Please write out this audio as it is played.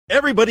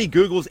Everybody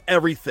Googles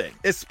everything,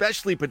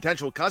 especially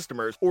potential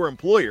customers or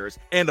employers,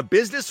 and a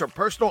business or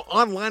personal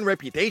online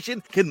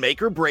reputation can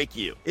make or break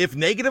you. If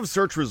negative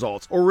search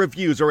results or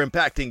reviews are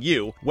impacting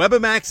you,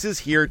 Webamax is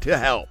here to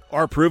help.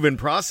 Our proven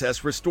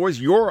process restores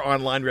your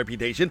online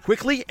reputation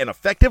quickly and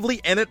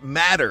effectively, and it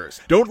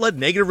matters. Don't let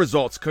negative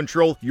results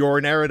control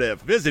your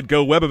narrative. Visit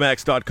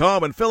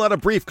GoWebamax.com and fill out a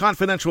brief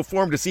confidential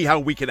form to see how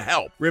we can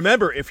help.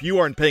 Remember, if you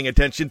aren't paying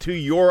attention to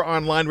your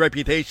online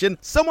reputation,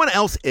 someone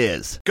else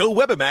is.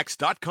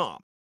 GoWebamax.com. The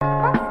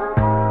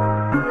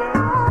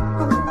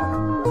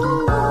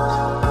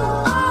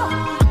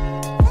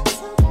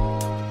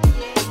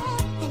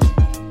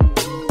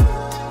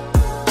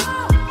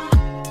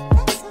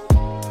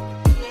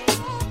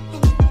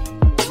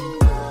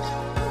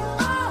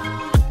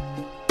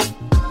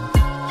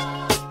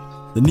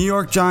New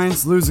York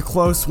Giants lose a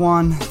close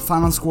one.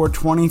 Final score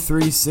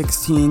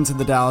 23-16 to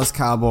the Dallas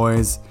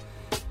Cowboys.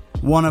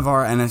 One of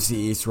our NFC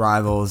East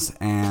rivals,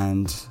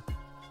 and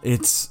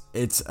it's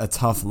a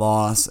tough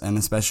loss, and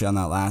especially on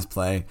that last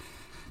play.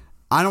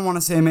 I don't want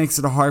to say it makes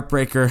it a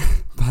heartbreaker,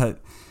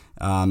 but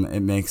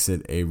it makes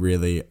it a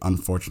really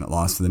unfortunate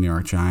loss for the New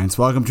York Giants.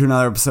 Welcome to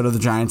another episode of the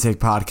Giant Take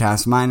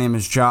Podcast. My name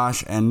is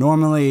Josh, and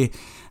normally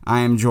I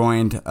am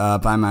joined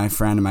by my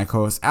friend and my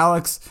co-host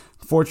Alex.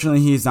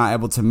 Fortunately, he's not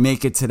able to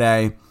make it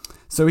today.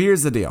 So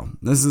here's the deal.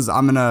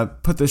 I'm going to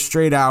put this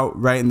straight out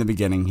right in the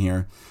beginning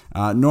here.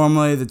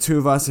 Normally, the two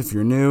of us, if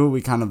you're new,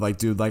 we kind of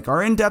do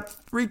our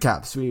in-depth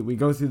recaps. We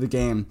go through the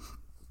game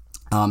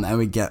and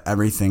we get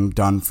everything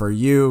done for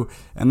you.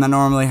 And that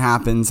normally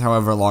happens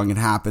however long it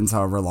happens,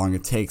 however long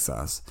it takes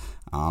us.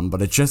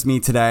 But it's just me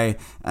today.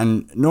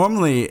 And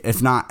normally,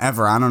 if not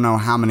ever, I don't know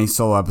how many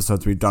solo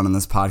episodes we've done in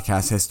this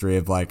podcast history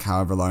of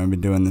however long we've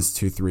been doing this,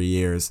 2-3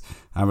 years.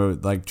 I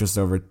would just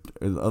over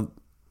a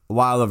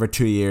while over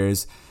 2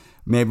 years.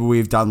 Maybe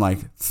we've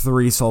done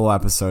 3 solo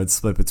episodes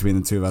split between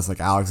the two of us.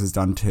 Alex has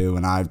done 2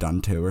 and I've done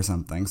 2 or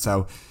something.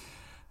 So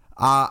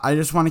I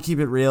just want to keep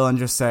it real and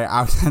just say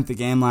I was at the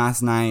game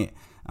last night.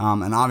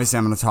 And obviously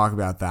I'm going to talk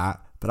about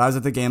that. But I was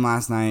at the game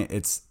last night.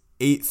 It's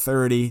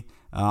 8:30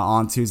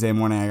 on Tuesday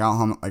morning. I got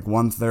home at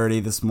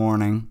 1:30 this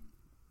morning.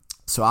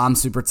 So I'm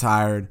super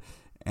tired.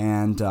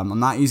 And I'm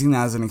not using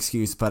that as an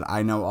excuse, but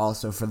I know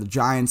also for the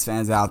Giants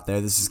fans out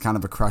there, this is kind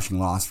of a crushing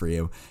loss for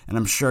you. And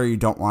I'm sure you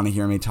don't want to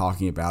hear me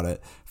talking about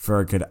it for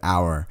a good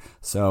hour.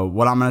 So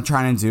what I'm going to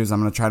try and do is I'm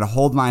going to try to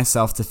hold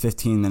myself to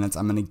 15 minutes.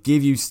 I'm going to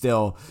give you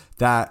still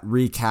that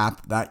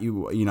recap that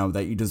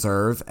you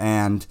deserve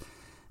and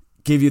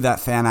give you that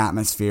fan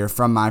atmosphere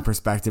from my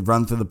perspective,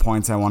 run through the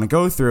points I want to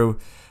go through,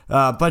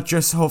 but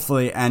just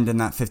hopefully end in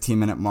that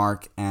 15-minute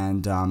mark,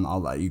 and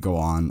I'll let you go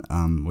on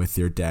with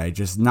your day.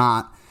 Just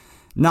not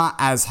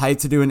as hyped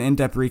to do an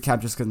in-depth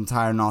recap just because I'm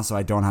tired, and also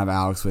I don't have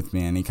Alex with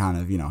me, and he kind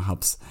of,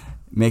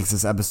 makes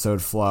this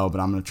episode flow, but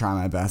I'm going to try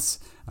my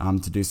best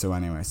to do so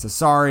anyway. So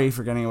sorry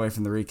for getting away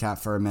from the recap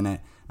for a minute.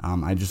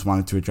 I just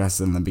wanted to address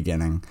it in the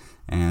beginning,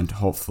 and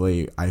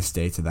hopefully I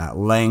stay to that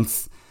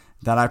length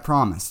that I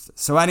promised.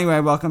 So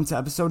anyway, welcome to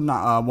episode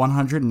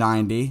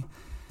 190.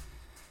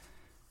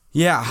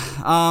 Yeah,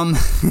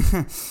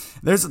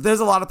 There's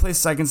a lot of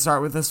places I can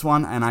start with this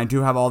one, and I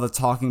do have all the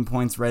talking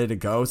points ready to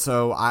go,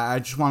 so I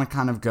just want to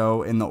kind of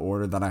go in the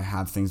order that I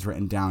have things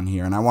written down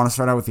here, and I want to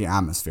start out with the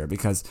atmosphere,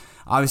 because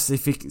obviously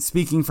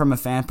speaking from a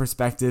fan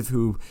perspective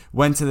who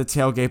went to the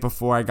tailgate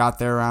before I got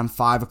there around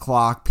 5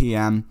 o'clock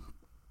p.m.,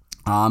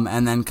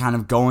 and then kind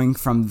of going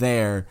from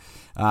there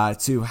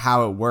to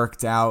how it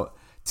worked out,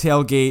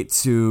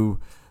 tailgate to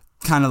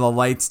kind of the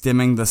lights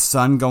dimming, the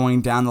sun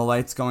going down, the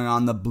lights going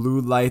on, the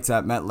blue lights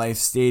at MetLife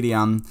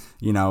Stadium,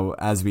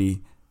 as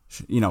we,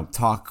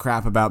 talk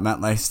crap about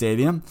MetLife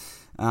Stadium.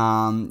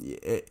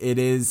 It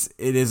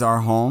is our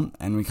home,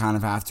 and we kind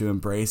of have to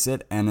embrace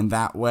it. And in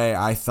that way,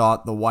 I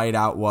thought the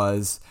whiteout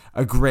was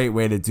a great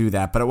way to do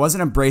that. But it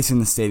wasn't embracing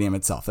the stadium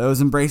itself. It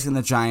was embracing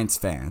the Giants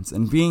fans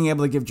and being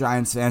able to give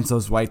Giants fans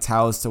those white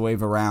towels to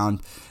wave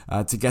around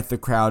to get the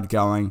crowd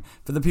going.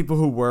 For the people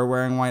who were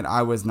wearing white,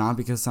 I was not,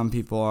 because some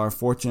people are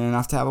fortunate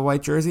enough to have a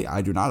white jersey.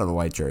 I do not have a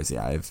white jersey.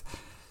 I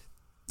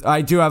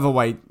do have a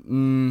white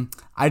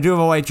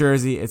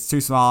jersey. It's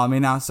too small on me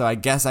now, so I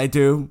guess I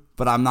do,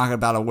 but I'm not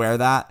about to wear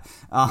that.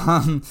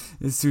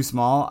 It's too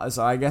small,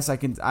 so I guess I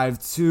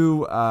have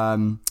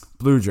 2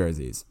 blue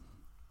jerseys,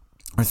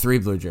 or 3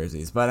 blue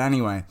jerseys. But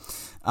anyway,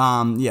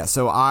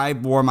 so I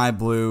wore my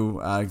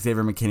blue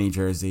Xavier McKinney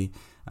jersey.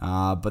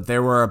 But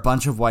there were a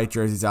bunch of white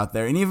jerseys out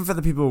there, and even for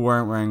the people who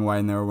weren't wearing white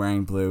and they were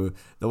wearing blue,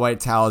 the white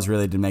towels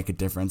really did make a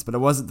difference. But it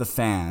wasn't the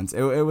fans.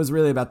 It was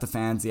really about the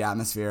fans, the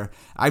atmosphere.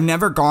 I've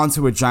never gone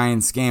to a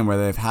Giants game where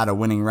they've had a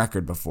winning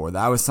record before.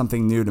 That was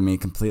something new to me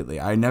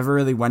completely. I never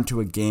really went to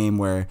a game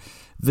where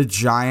the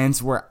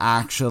Giants were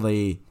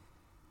actually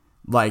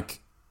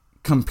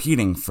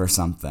competing for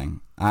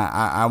something.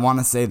 I want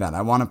to say that.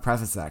 I want to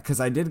preface that,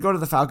 because I did go to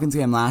the Falcons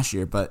game last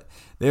year, but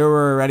they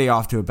were already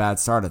off to a bad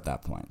start at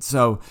that point.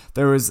 So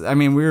we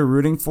were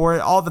rooting for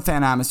it. All the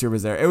fan atmosphere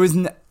was there.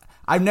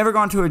 I've never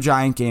gone to a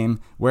Giant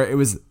game where it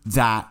was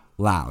that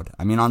loud.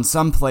 I mean, on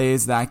some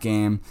plays that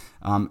game,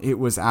 it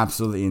was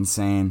absolutely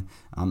insane,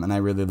 and I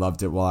really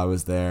loved it while I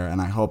was there,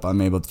 and I hope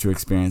I'm able to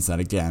experience that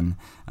again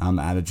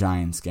at a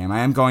Giants game. I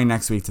am going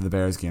next week to the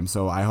Bears game,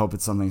 so I hope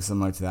it's something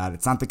similar to that.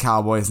 It's not the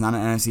Cowboys, not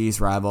an NFC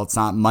East rival, it's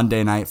not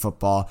Monday Night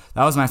Football.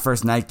 That was my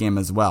first night game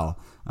as well,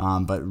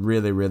 but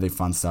really, really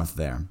fun stuff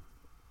there.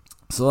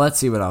 So let's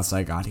see what else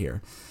I got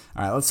here.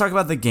 All right, let's talk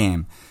about the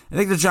game. I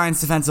think the Giants'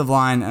 defensive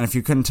line, and if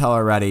you couldn't tell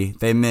already,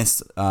 they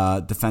missed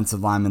defensive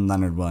lineman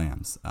Leonard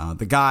Williams.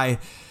 The guy,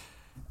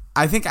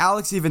 I think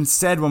Alex even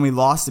said when we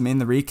lost him in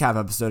the recap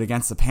episode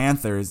against the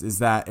Panthers, is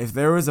that if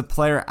there was a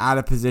player at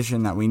a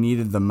position that we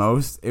needed the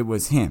most, it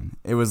was him.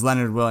 It was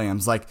Leonard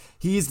Williams. Like,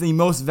 he's the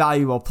most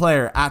valuable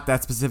player at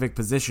that specific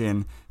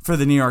position for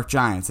the New York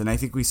Giants, and I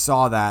think we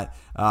saw that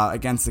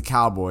against the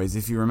Cowboys.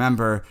 If you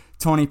remember,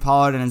 Tony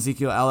Pollard and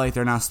Ezekiel Elliott,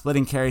 they're now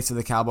splitting carries for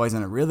the Cowboys,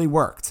 and it really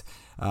worked.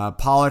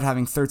 Pollard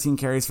having 13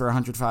 carries for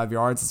 105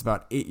 yards, it's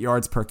about 8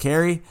 yards per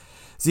carry.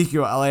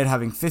 Ezekiel Elliott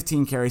having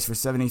 15 carries for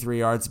 73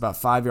 yards, about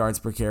 5 yards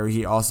per carry.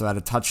 He also had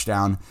a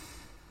touchdown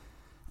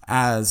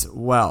as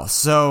well.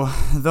 So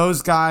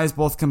those guys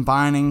both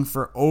combining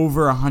for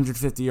over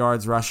 150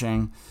 yards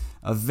rushing.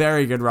 A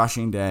very good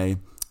rushing day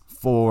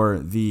for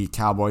the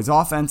Cowboys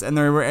offense, and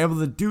they were able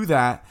to do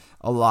that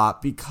a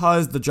lot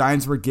because the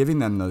Giants were giving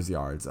them those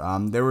yards.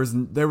 There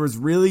was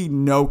really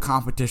no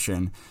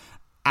competition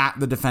at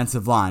the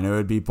defensive line. It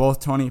would be both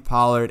Tony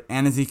Pollard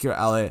and Ezekiel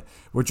Elliott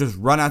would just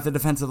run at the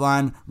defensive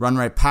line, run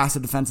right past the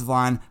defensive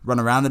line, run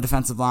around the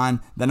defensive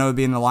line. Then it would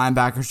be in the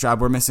linebacker's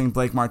job. We're missing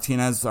Blake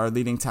Martinez, our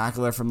leading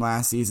tackler from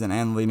last season,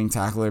 and the leading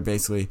tackler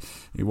basically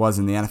he was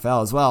in the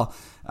NFL as well.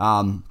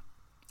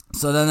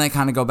 So then they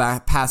kind of go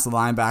back past the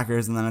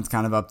linebackers, and then it's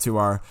kind of up to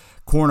our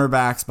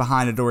cornerbacks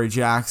behind Adoree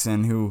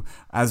Jackson, who,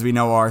 as we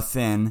know, are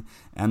thin,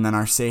 and then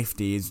our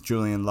safeties,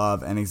 Julian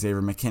Love and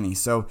Xavier McKinney.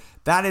 So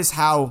that is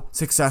how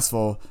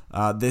successful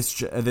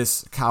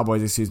this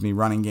Cowboys,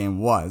 running game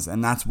was,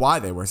 and that's why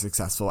they were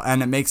successful.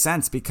 And it makes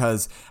sense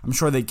because I'm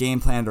sure they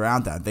game planned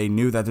around that. They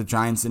knew that the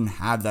Giants didn't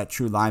have that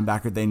true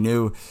linebacker. They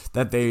knew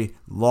that they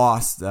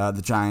lost,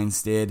 the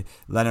Giants did,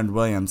 Leonard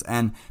Williams.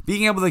 And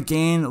being able to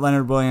gain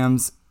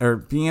Kayvon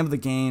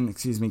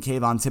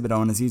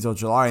Thibodeau and Azeez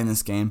Ojulari in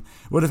this game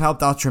would have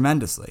helped out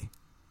tremendously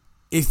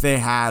if they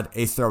had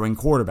a throwing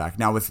quarterback.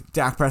 Now, with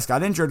Dak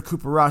Prescott injured,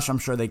 Cooper Rush, I'm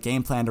sure they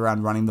game planned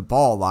around running the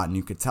ball a lot, and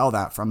you could tell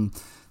that from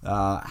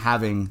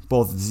having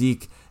both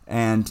Zeke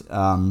and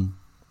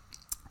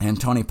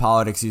Tony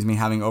Pollard,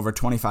 having over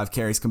 25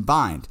 carries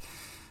combined.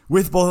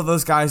 With both of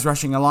those guys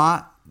rushing a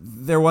lot,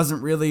 there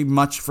wasn't really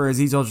much for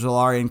Azeez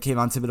Ojulari and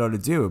Kayvon Thibodeau to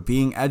do.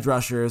 Being edge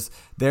rushers,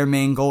 their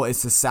main goal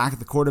is to sack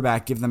the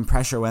quarterback, give them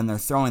pressure when they're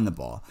throwing the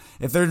ball.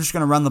 If they're just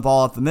going to run the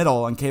ball up the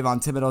middle and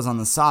Kayvon Thibodeau's on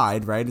the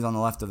side, right, he's on the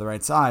left or the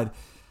right side,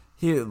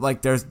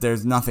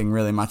 there's nothing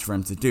really much for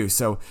him to do.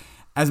 So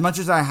as much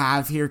as I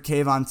have here,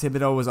 Kayvon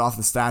Thibodeau was off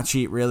the stat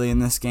sheet really in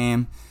this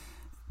game.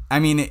 I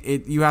mean,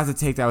 you have to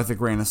take that with a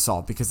grain of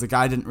salt because the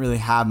guy didn't really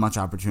have much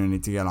opportunity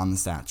to get on the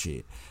stat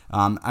sheet.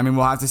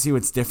 We'll have to see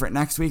what's different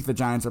next week. The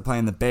Giants are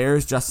playing the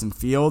Bears. Justin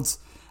Fields,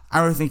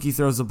 I would think he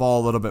throws the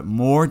ball a little bit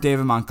more.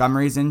 David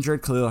Montgomery's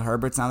injured. Khalil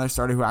Herbert's now their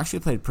starter, who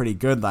actually played pretty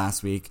good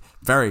last week.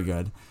 Very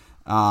good.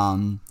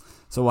 So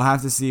we'll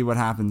have to see what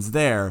happens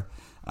there.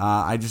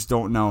 I just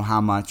don't know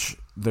how much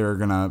they're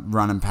going to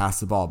run and pass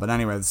the ball. But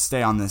anyway, let's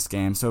stay on this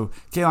game. So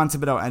Kayvon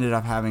Thibodeau ended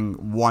up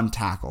having one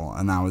tackle,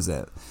 and that was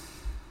it.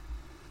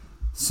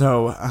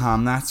 So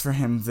that's for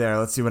him there.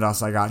 Let's see what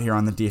else I got here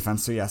on the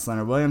defense. So yes,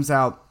 Leonard Williams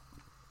out.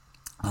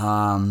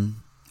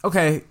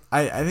 Okay,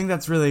 I think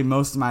that's really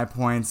most of my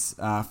points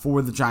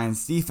for the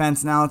Giants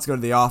defense. Now let's go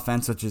to the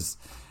offense,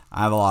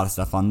 I have a lot of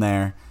stuff on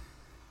there.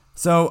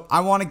 So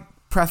I want to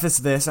preface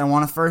this. I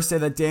want to first say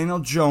that Daniel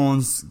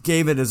Jones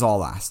gave it his all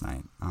last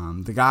night.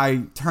 The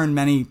guy turned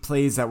many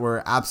plays that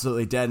were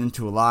absolutely dead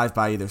into alive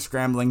by either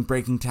scrambling,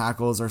 breaking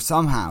tackles, or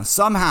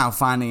somehow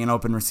finding an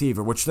open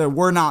receiver, which there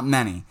were not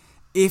many,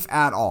 if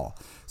at all.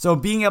 So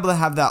being able to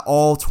have that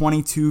all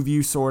 22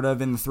 view sort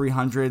of in the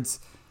 300s,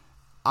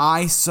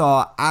 I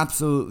saw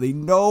absolutely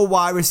no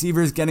wide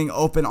receivers getting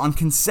open on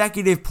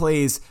consecutive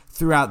plays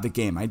throughout the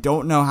game. I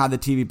don't know how the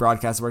TV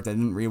broadcast worked. I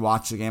didn't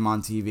rewatch the game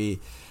on TV.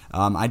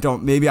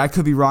 Maybe I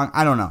could be wrong.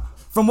 I don't know.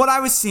 From what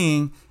I was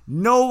seeing,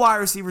 no wide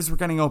receivers were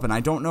getting open. I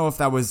don't know if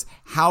that was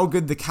how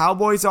good the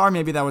Cowboys are.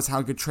 Maybe that was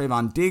how good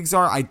Trayvon Diggs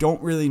are. I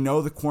don't really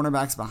know the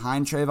cornerbacks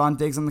behind Trayvon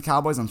Diggs on the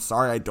Cowboys. I'm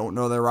sorry, I don't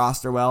know their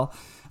roster well.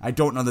 I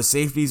don't know the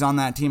safeties on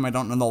that team. I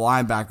don't know the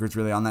linebackers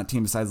really on that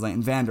team besides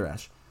Leighton Vander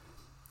Esch.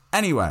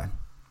 Anyway,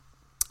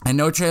 I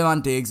know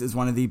Trayvon Diggs is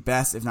one of the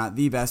best, if not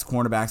the best,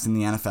 cornerbacks in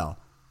the NFL.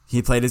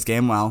 He played his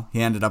game well.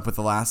 He ended up with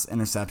the last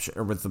interception,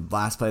 or with the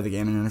last play of the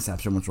game, an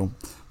interception, which we'll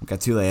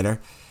get to later.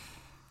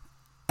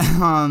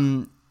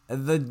 The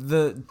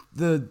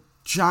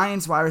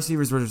Giants wide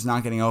receivers were just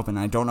not getting open.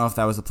 I don't know if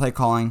that was the play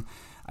calling.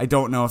 I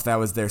don't know if that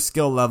was their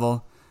skill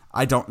level.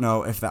 I don't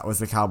know if that was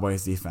the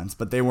Cowboys defense,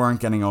 but they weren't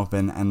getting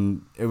open,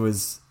 and it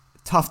was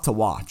tough to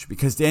watch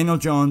because Daniel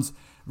Jones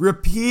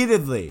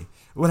repeatedly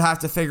would have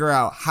to figure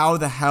out how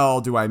the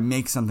hell do I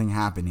make something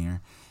happen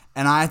here.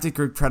 And I have to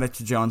give credit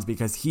to Jones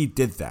because he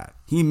did that.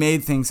 He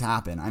made things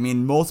happen. I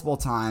mean, multiple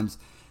times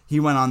he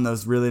went on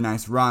those really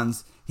nice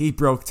runs. He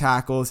broke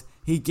tackles.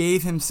 He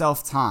gave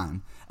himself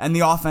time. And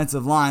the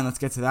offensive line, let's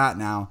get to that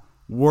now,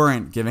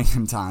 weren't giving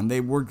him time. They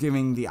were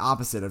giving the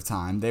opposite of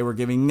time. They were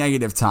giving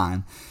negative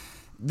time.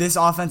 This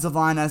offensive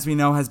line, as we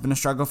know, has been a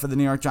struggle for the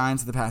New York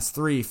Giants the past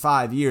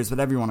 3-5 years,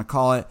 whatever you want to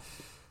call it.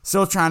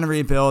 Still trying to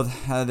rebuild.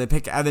 They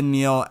pick Evan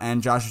Neal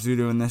and Josh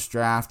Zudu in this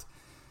draft.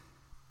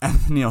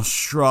 Evan Neal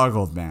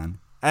struggled, man.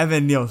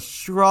 Evan Neal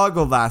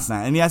struggled last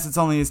night. And yes, it's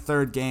only his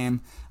third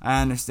game.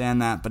 I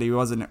understand that. But he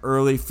was an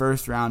early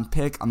first-round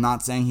pick. I'm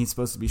not saying he's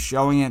supposed to be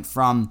showing it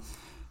from,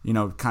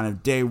 kind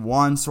of day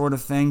one sort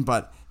of thing.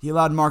 But he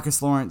allowed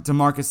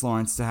DeMarcus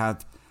Lawrence to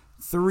have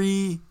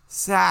 3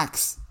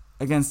 sacks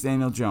against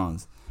Daniel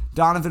Jones.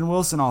 Donovan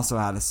Wilson also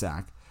had a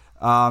sack.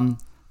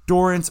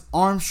 Dorrance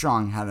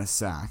Armstrong had a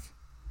sack.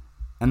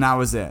 And that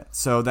was it.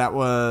 So that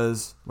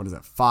was,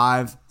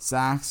 5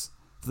 sacks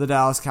for the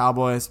Dallas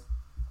Cowboys.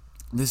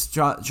 This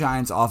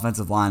Giants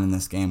offensive line in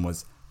this game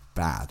was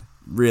bad.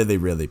 Really,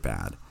 really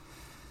bad.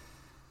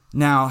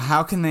 Now,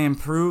 how can they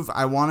improve?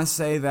 I want to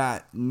say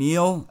that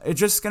Neal, it's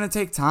just going to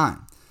take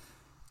time.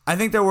 I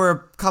think there were a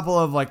couple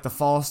of the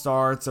false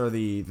starts or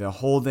the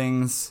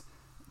holdings.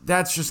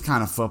 That's just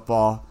kind of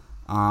football.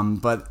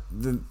 But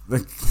the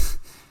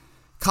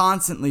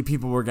constantly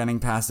people were getting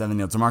past Evan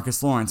Neal.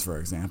 DeMarcus Lawrence, for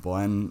example,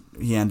 and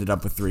he ended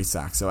up with 3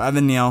 sacks. So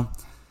Evan Neal,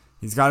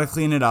 he's got to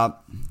clean it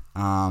up.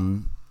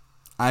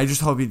 I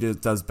just hope he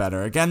does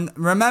better. Again,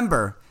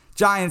 remember,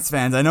 Giants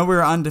fans, I know we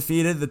were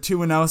undefeated. The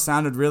 2-0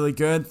 sounded really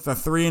good. The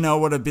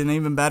 3-0 would have been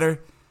even better.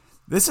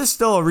 This is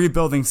still a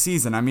rebuilding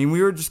season. I mean,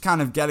 we were just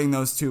kind of getting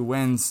those 2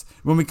 wins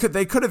when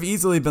they could have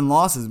easily been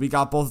losses. We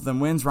got both of them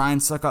wins. Ryan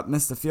Suckup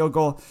missed a field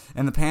goal,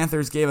 and the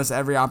Panthers gave us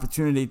every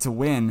opportunity to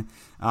win.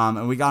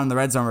 And we got in the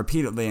red zone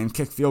repeatedly and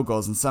kicked field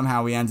goals, and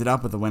somehow we ended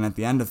up with a win at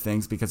the end of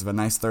things because of a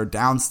nice third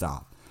down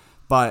stop.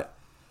 But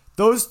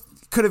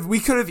we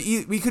could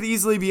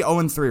easily be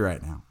 0-3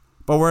 right now,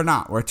 but we're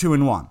not. We're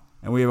 2-1,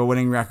 and we have a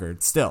winning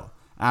record still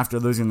after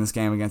losing this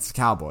game against the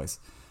Cowboys.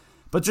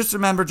 But just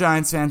remember,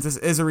 Giants fans, this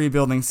is a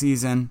rebuilding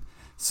season.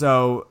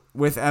 So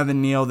with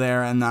Evan Neal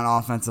there and that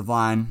offensive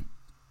line,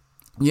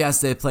 yes,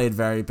 they played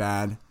very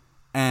bad.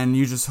 And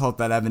you just hope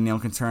that Evan Neal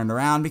can turn it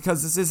around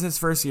because this is his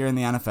first year in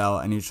the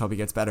NFL, and you just hope he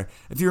gets better.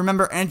 If you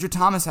remember, Andrew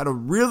Thomas had a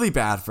really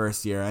bad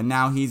first year, and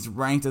now he's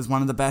ranked as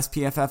one of the best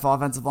PFF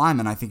offensive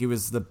linemen. I think he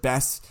was the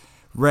best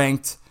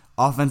ranked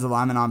offensive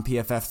lineman on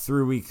PFF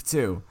through week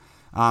 2.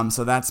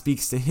 So that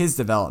speaks to his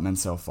development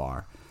so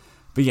far.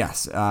 But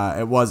yes,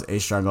 it was a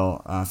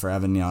struggle for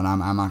Evan Neal, and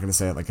I'm not going to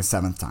say it a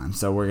 7th time.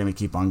 So we're going to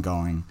keep on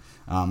going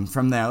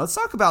from there. Let's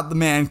talk about the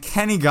man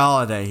Kenny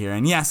Golladay here.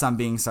 And yes, I'm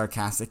being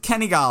sarcastic.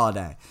 Kenny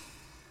Golladay.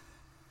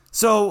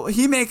 So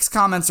he makes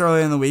comments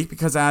earlier in the week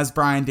because, as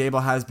Brian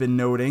Daboll has been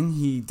noting,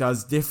 he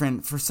does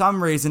for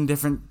some reason,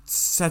 different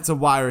sets of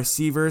wide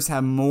receivers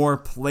have more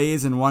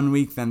plays in one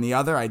week than the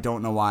other. I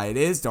don't know why it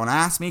is. Don't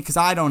ask me because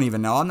I don't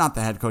even know. I'm not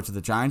the head coach of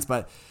the Giants,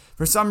 but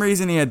for some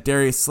reason, he had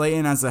Darius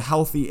Slayton as a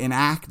healthy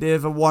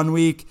inactive of 1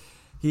 week.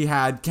 He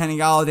had Kenny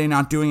Golladay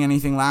not doing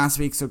anything last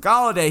week. So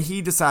Golladay,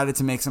 he decided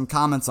to make some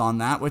comments on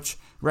that, which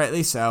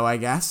rightly so, I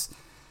guess.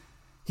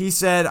 He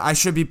said, "I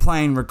should be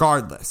playing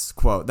regardless."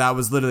 Quote. That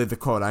was literally the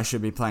quote. "I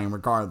should be playing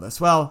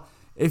regardless." Well,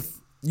 if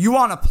you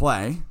want to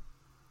play,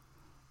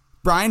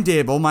 Brian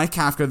Daboll, Mike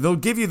Kafka, they'll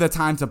give you the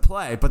time to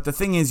play. But the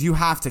thing is, you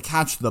have to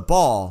catch the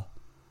ball,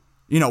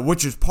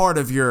 which is part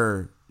of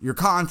your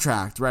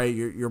contract, right?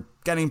 You're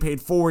getting paid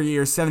 4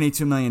 years,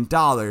 $72 million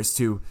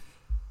to,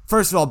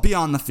 first of all, be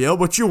on the field,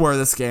 which you were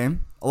this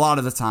game a lot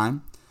of the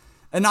time.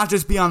 And not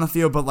just be on the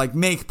field, but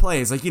make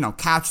plays,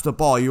 catch the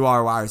ball. You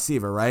are a wide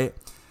receiver, right?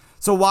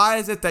 So why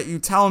is it that you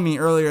tell me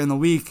earlier in the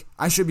week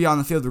I should be on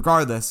the field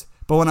regardless,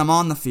 but when I'm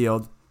on the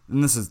field,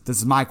 and this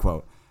is my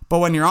quote, but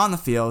when you're on the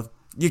field,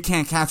 you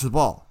can't catch the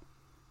ball?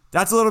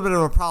 That's a little bit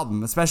of a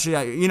problem, especially,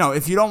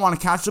 if you don't want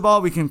to catch the ball,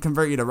 we can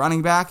convert you to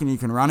running back and you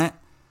can run it.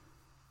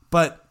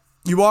 But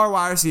you are a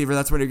wide receiver.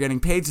 That's what you're getting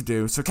paid to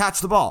do. So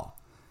catch the ball.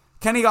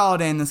 Kenny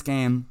Golladay in this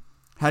game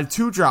had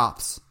 2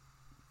 drops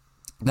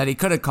that he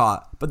could have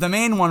caught. But the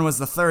main one was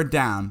the third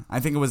down. I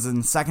think it was in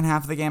the second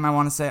half of the game, I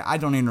want to say. I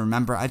don't even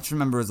remember. I just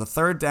remember it was a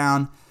third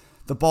down.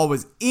 The ball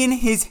was in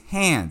his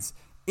hands,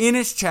 in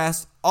his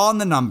chest, on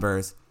the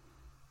numbers.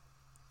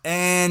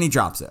 And he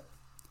drops it.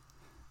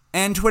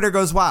 And Twitter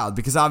goes wild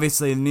because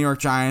obviously the New York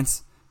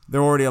Giants,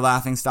 they're already a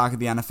laughingstock of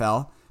the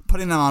NFL.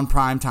 Putting them on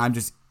prime time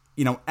just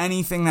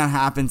anything that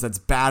happens that's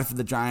bad for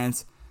the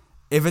Giants,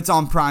 if it's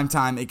on prime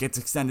time, it gets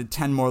extended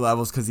 10 more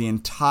levels because the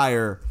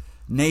entire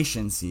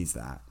nation sees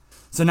that.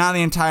 So now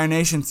the entire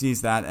nation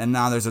sees that, and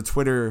now there's a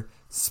Twitter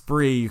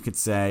spree, you could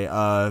say,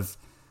 of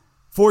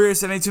 4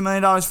 years, $72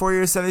 million, 4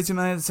 years,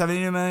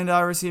 $72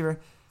 million receiver.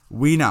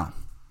 We know.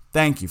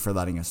 Thank you for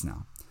letting us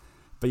know.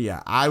 But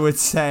yeah, I would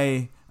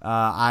say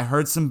I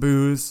heard some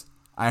boos.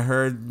 I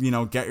heard,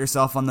 get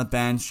yourself on the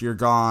bench, you're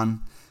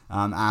gone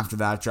after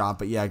that drop.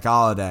 But yeah,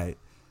 Golladay.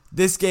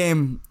 This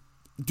game,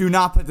 do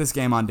not put this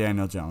game on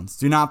Daniel Jones.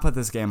 Do not put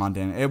this game on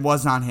Daniel. It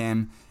was not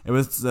him. It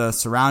was the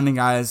surrounding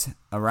guys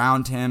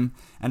around him.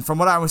 And from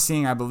what I was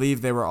seeing, I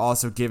believe they were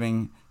also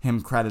giving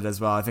him credit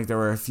as well. I think there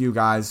were a few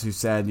guys who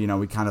said,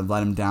 we kind of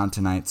let him down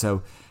tonight.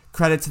 So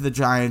credit to the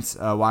Giants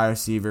wide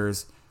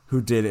receivers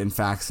who did in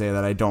fact say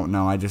that. I don't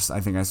know. I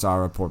think I saw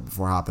a report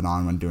before hopping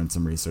on when doing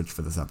some research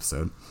for this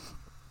episode.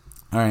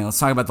 All right, let's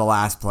talk about the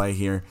last play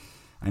here.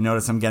 I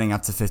notice I'm getting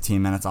up to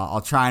 15 minutes.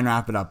 I'll try and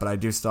wrap it up, but I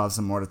do still have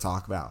some more to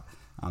talk about.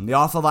 The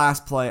awful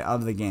last play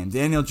of the game.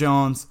 Daniel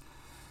Jones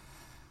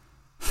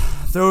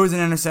throws an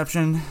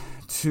interception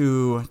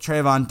to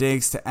Trayvon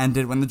Diggs to end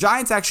it when the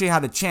Giants actually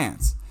had a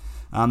chance.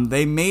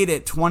 They made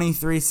it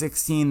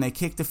 23-16. They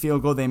kicked the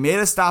field goal. They made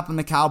a stop on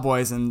the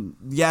Cowboys, and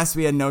yes,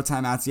 we had no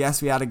timeouts.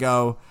 Yes, we had to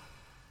go,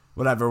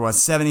 whatever it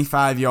was,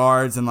 75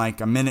 yards in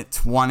like a minute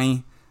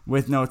 20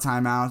 with no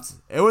timeouts.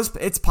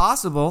 It's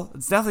possible.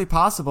 It's definitely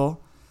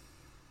possible.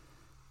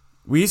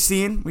 We've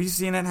seen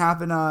it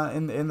happen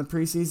in the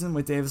preseason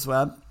with Davis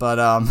Webb, but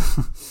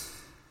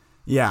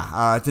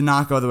it did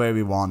not go the way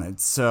we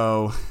wanted.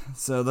 So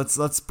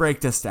let's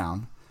break this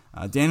down.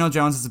 Daniel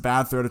Jones is a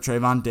bad throw to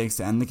Trayvon Diggs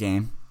to end the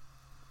game,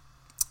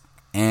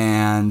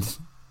 and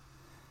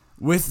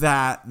with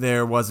that,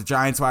 there was a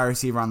Giants wide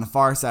receiver on the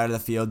far side of the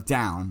field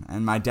down,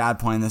 and my dad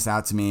pointed this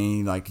out to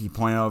me. Like, he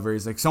pointed over,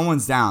 he's like,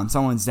 someone's down.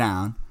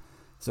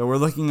 So we're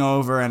looking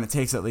over, and it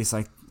takes at least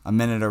like a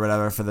minute or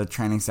whatever for the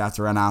training staff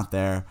to run out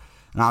there.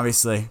 And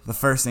obviously, the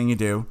first thing you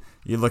do,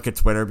 you look at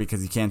Twitter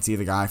because you can't see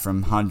the guy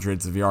from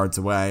hundreds of yards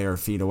away or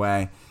feet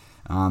away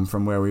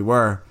from where we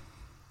were.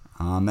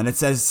 And it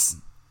says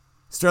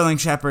Sterling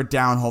Shepard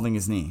down holding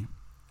his knee.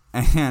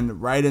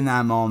 And right in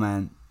that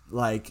moment,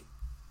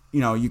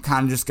 you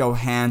kind of just go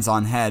hands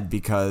on head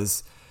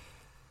because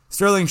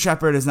Sterling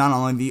Shepard is not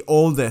only the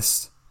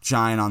oldest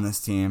Giant on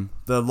this team,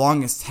 the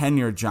longest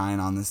tenured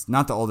Giant on this,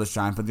 not the oldest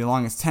Giant, but the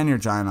longest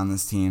tenured Giant on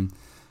this team.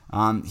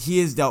 He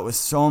has dealt with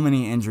so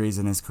many injuries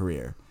in his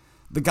career.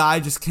 The guy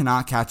just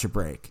cannot catch a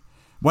break.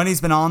 When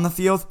he's been on the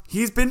field,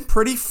 he's been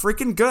pretty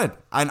freaking good.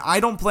 And I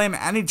don't blame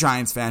any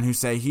Giants fan who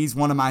say he's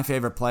one of my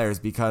favorite players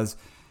because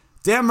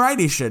damn right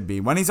he should be.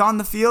 When he's on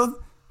the field,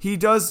 he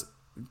does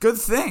good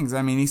things.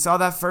 I mean, he saw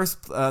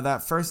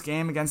that first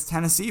game against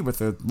Tennessee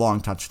with a long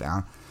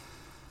touchdown.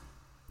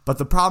 But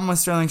the problem with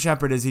Sterling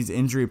Shepard is he's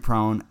injury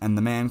prone and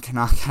the man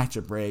cannot catch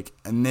a break.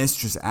 And this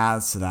just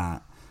adds to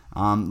that.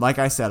 Like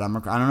I said, I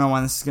don't know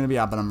when this is going to be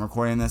up, but I'm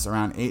recording this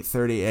around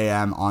 8:30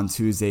 a.m. on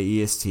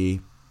Tuesday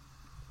EST.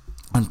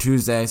 On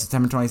Tuesday,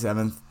 September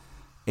 27th,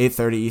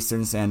 8:30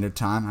 Eastern Standard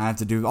Time. I have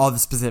to do all the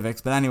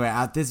specifics. But anyway,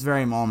 at this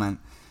very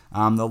moment,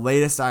 the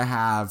latest I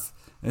have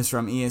is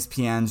from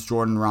ESPN's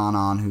Jordan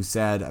Raanan, who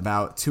said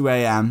about 2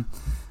 a.m.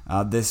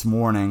 This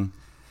morning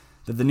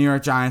that the New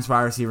York Giants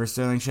wide receiver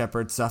Sterling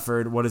Shepard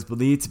suffered what is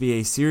believed to be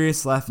a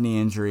serious left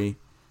knee injury.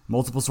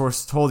 Multiple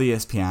sources told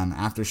ESPN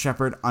after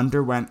Shepard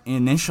underwent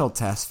initial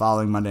tests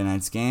following Monday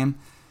night's game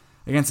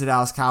against the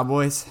Dallas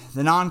Cowboys.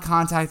 The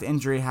non-contact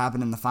injury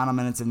happened in the final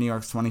minutes of New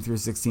York's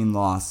 23-16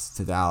 loss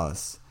to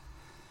Dallas.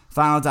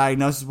 Final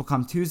diagnosis will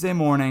come Tuesday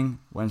morning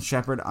when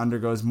Shepard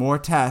undergoes more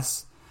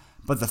tests,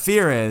 but the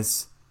fear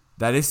is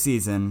that his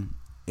season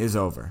is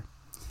over.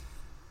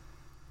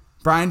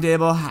 Brian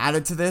Daboll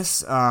added to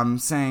this,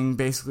 saying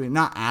basically,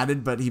 not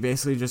added, but he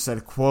basically just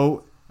said,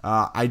 quote,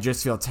 I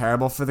just feel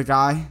terrible for the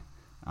guy.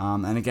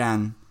 And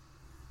again,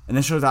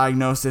 initial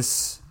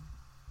diagnosis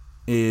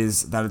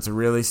is that it's a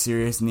really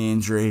serious knee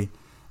injury,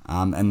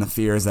 and the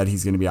fear is that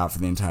he's going to be out for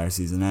the entire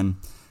season. And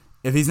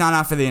if he's not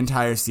out for the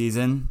entire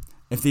season,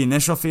 if the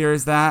initial fear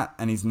is that,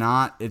 and he's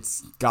not,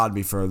 it's got to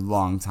be for a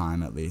long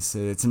time at least.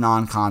 It's a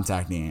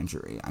non-contact knee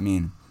injury. I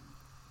mean,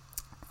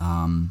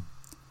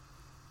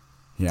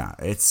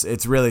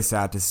 it's really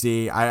sad to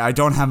see. I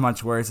don't have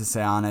much words to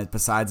say on it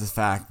besides the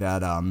fact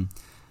that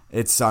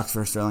it sucks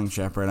for Sterling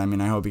Shepard. I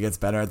mean, I hope he gets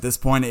better. At this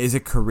point, is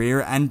it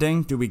career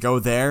ending? Do we go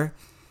there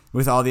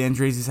with all the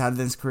injuries he's had in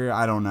his career?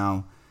 I don't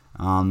know.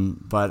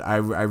 But I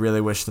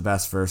really wish the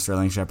best for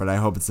Sterling Shepard. I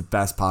hope it's the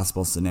best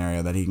possible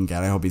scenario that he can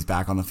get. I hope he's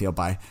back on the field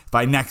by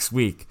next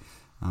week.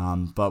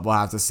 But we'll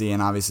have to see,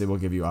 and obviously we'll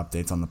give you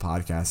updates on the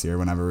podcast here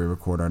whenever we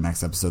record our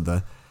next episode,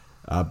 the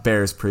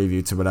Bears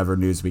preview to whatever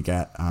news we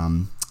get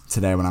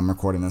today when I'm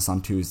recording this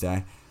on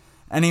Tuesday.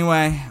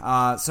 Anyway,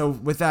 so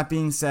with that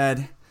being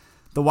said,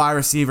 the wide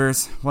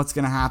receivers, what's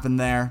going to happen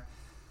there?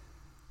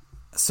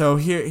 So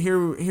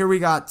here we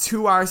got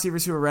two wide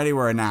receivers who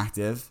were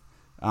inactive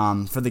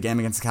for the game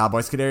against the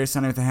Cowboys. Kadarius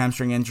Toney with a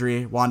hamstring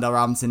injury, Wan'Dale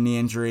Robinson knee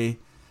injury.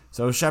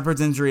 So Shepard's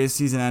injury is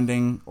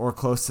season-ending or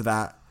close to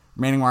that.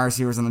 Remaining wide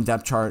receivers on the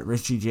depth chart,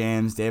 Richie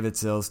James, David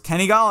Sills,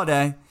 Kenny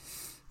Golladay,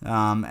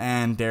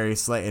 and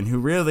Darius Slayton,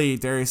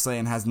 Darius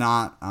Slayton has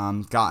not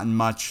gotten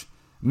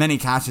many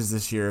catches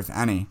this year, if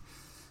any.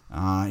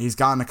 He's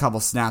gotten a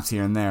couple snaps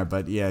here and there,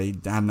 but yeah, you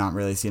have not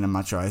really seen him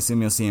much. So I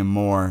assume you'll see him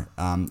more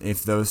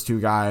if those two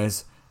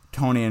guys,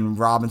 Toney and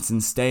Robinson,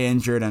 stay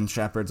injured and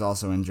Shepard's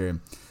also injured.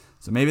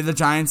 So maybe the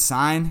Giants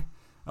sign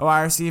a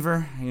wide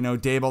receiver.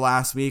 Dable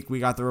last week, we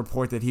got the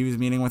report that he was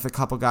meeting with a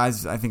couple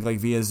guys, I think like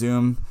via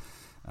Zoom,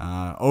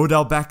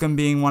 Odell Beckham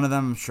being one of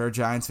them. I'm sure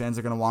Giants fans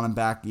are going to want him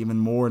back even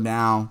more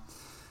now.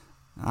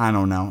 I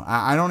don't know.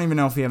 I don't even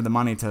know if we have the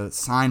money to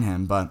sign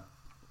him, but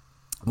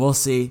we'll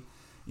see.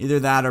 Either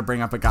that or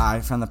bring up a guy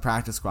from the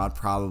practice squad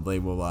probably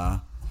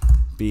will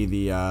be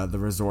the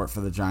resort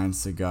for the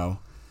Giants to go.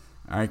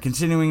 All right,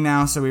 continuing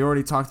now. So we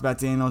already talked about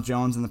Daniel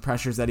Jones and the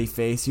pressures that he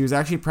faced. He was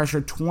actually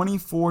pressured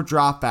 24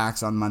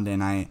 dropbacks on Monday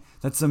night.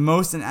 That's the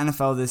most in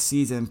NFL this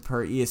season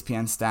per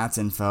ESPN stats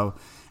info.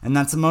 And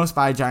that's the most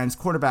by a Giants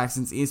quarterback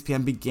since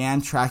ESPN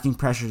began tracking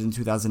pressures in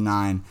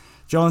 2009.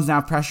 Jones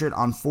now pressured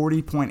on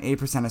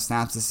 40.8% of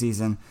snaps this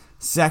season,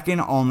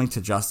 second only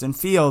to Justin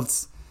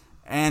Fields.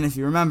 And if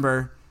you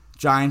remember,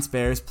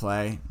 Giants-Bears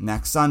play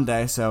next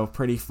Sunday, so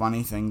pretty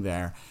funny thing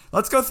there.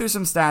 Let's go through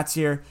some stats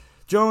here.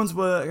 Jones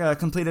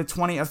completed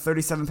 20 of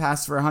 37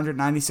 passes for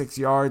 196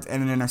 yards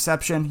and an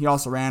interception. He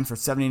also ran for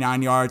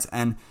 79 yards,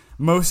 and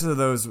most of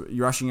those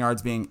rushing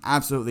yards being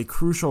absolutely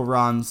crucial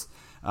runs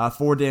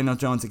for Daniel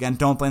Jones. Again,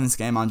 don't blame this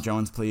game on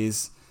Jones,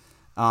 please.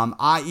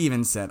 I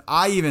even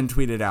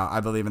tweeted out, I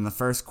believe, in the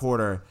first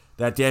quarter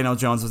that Daniel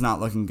Jones was not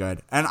looking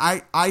good. And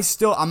I'm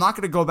not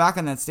going to go back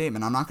on that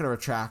statement. I'm not going to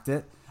retract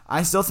it.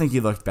 I still think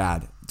he looked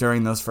bad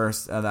during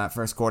that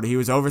first quarter. He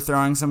was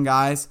overthrowing some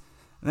guys.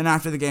 And then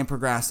after the game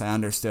progressed, I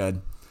understood.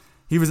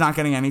 He was not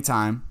getting any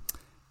time.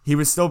 He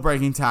was still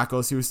breaking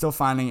tackles. He was still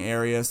finding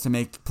areas to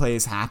make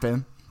plays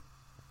happen.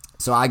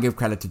 So I give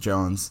credit to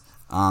Jones.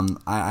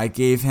 I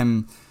gave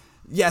him,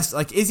 yes,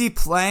 like, is he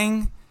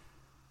playing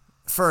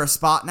for a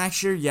spot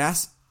next year?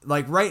 Yes.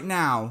 Like, right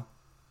now,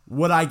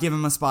 would I give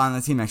him a spot on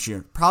the team next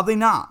year? Probably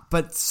not.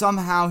 But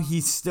somehow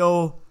he's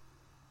still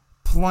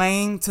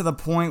playing to the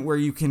point where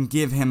you can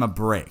give him a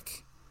break.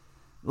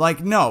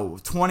 Like, no,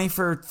 20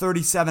 for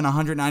 37,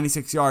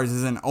 196 yards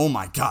isn't, oh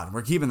my God,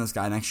 we're keeping this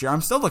guy next year. I'm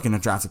still looking to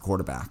draft a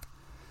quarterback.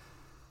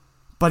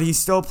 But he's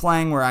still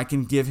playing where I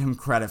can give him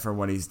credit for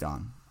what he's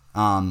done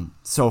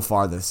so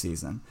far this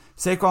season.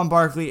 Saquon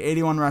Barkley,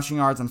 81 rushing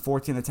yards on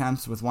 14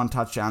 attempts with 1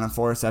 touchdown and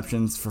 4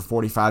 receptions for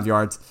 45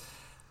 yards.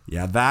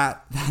 Yeah,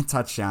 that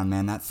touchdown,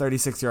 man, that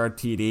 36-yard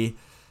TD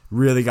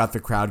really got the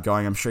crowd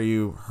going. I'm sure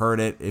you heard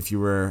it if you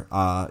were,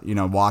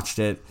 watched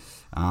it.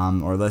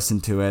 Or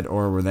listened to it,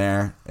 or were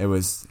there.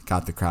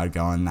 Got the crowd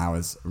going. That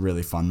was a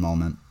really fun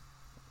moment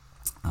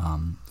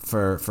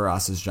for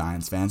us as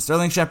Giants fans.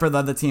 Sterling Shepard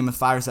led the team with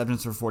 5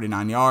 receptions for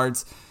 49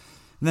 yards.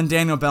 And then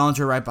Daniel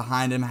Bellinger right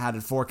behind him had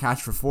a 4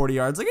 catch for 40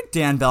 yards. Look at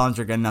Dan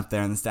Bellinger getting up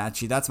there in the stat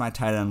sheet. That's my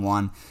tight end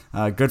one.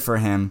 Good for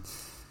him.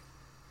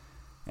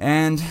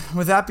 And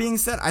with that being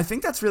said, I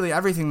think that's really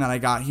everything that I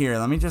got here.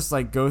 Let me just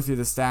go through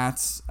the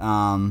stats.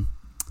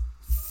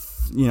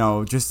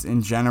 Just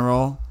in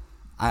general.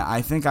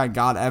 I think I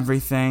got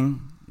everything.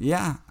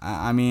 Yeah,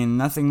 I mean,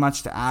 nothing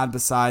much to add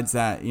besides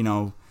that,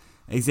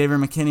 Xavier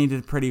McKinney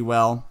did pretty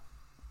well.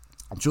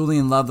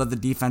 Julian Love led the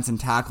defense in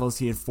tackles.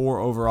 He had 4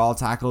 overall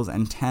tackles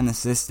and 10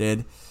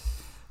 assisted.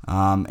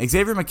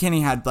 Xavier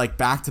McKinney had,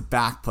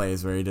 back-to-back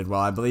plays where he did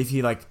well. I believe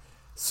he,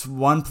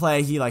 one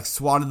play, he,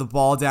 swatted the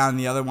ball down, and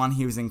the other one,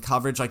 he was in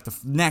coverage, the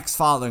next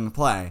following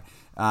play,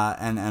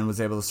 and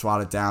was able to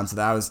swat it down. So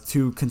that was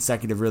 2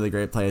 consecutive really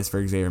great plays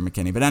for Xavier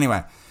McKinney. But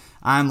anyway,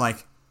 I'm,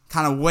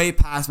 kind of way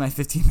past my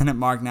 15-minute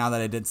mark now that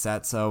I did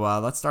set, so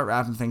let's start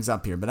wrapping things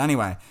up here. But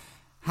anyway,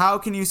 how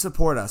can you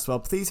support us? Well,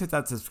 please hit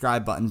that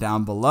subscribe button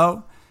down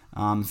below.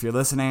 If you're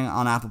listening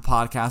on Apple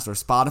Podcasts or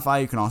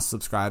Spotify, you can also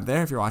subscribe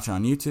there. If you're watching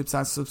on YouTube,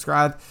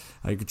 subscribe.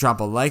 You can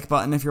drop a like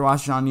button if you're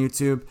watching on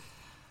YouTube.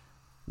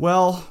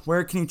 Well,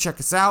 where can you check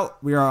us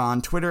out? We are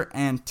on Twitter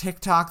and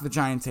TikTok, The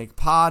Giant Take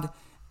Pod,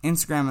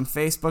 Instagram and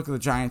Facebook, The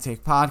Giant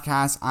Take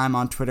Podcast. I'm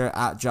on Twitter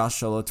at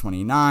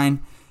JoshSolo29.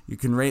 You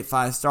can rate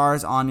 5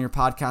 stars on your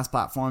podcast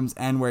platforms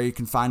and where you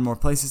can find more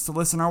places to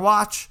listen or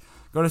watch.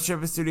 Go to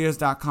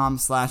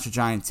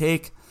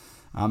shipperstudios.com/agianttake.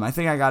 I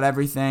think I got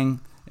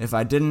everything. If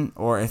I didn't,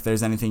 or if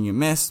there's anything you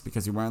missed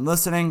because you weren't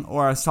listening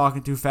or I was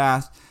talking too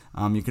fast,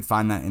 you could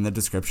find that in the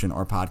description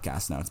or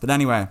podcast notes. But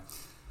anyway,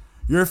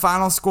 your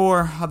final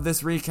score of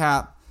this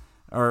recap,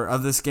 or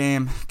of this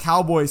game,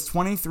 Cowboys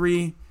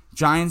 23,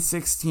 Giants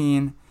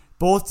 16.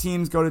 Both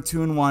teams go to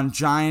 2-1.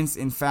 Giants,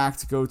 in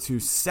fact, go to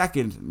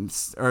second,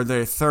 or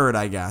their third,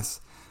 I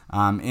guess,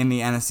 in the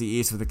NFC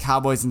East, with the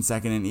Cowboys in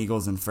second and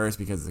Eagles in first,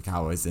 because the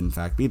Cowboys did, in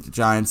fact, beat the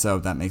Giants, so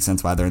that makes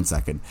sense why they're in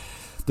second.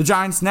 The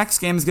Giants' next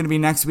game is going to be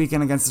next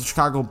weekend against the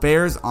Chicago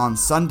Bears on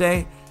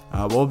Sunday.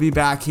 We'll be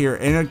back here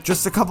in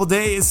just a couple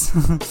days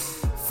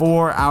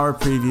for our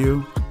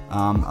preview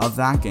of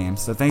that game.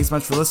 So thanks so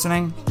much for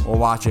listening or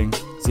watching.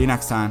 See you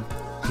next time.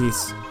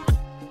 Peace.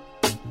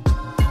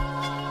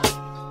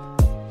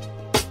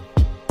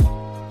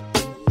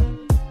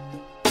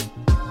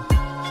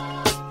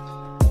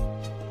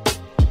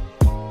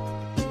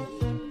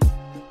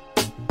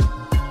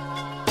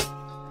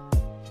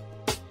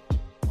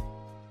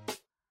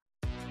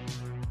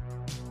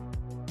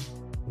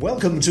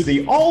 Welcome to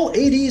the All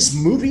 80s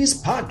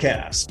Movies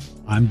Podcast.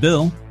 I'm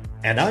Bill.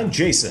 And I'm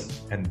Jason.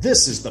 And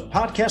this is the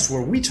podcast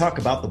where we talk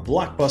about the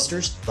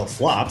blockbusters, the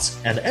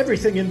flops, and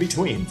everything in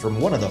between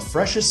from one of the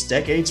freshest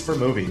decades for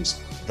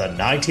movies, the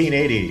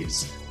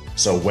 1980s.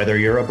 So whether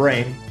you're a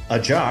brain, a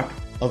jock,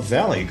 a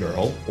valley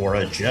girl, or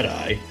a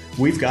Jedi,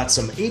 we've got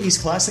some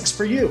 80s classics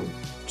for you.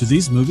 Do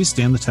these movies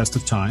stand the test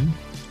of time?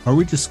 Are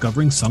we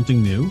discovering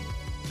something new?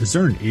 Is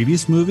there an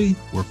 80s movie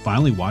we're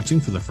finally watching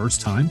for the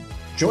first time?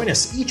 Join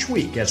us each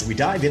week as we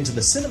dive into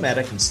the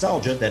cinematic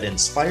nostalgia that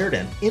inspired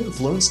and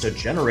influenced a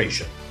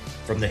generation.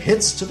 From the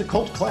hits to the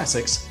cult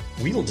classics,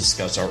 we'll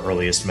discuss our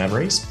earliest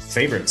memories,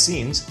 favorite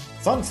scenes,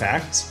 fun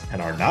facts,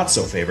 and our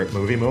not-so-favorite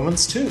movie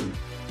moments too.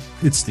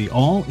 It's the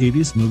All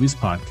 80s Movies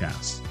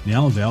Podcast,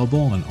 now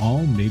available on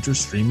all major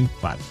streaming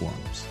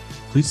platforms.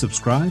 Please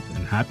subscribe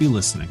and happy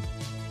listening.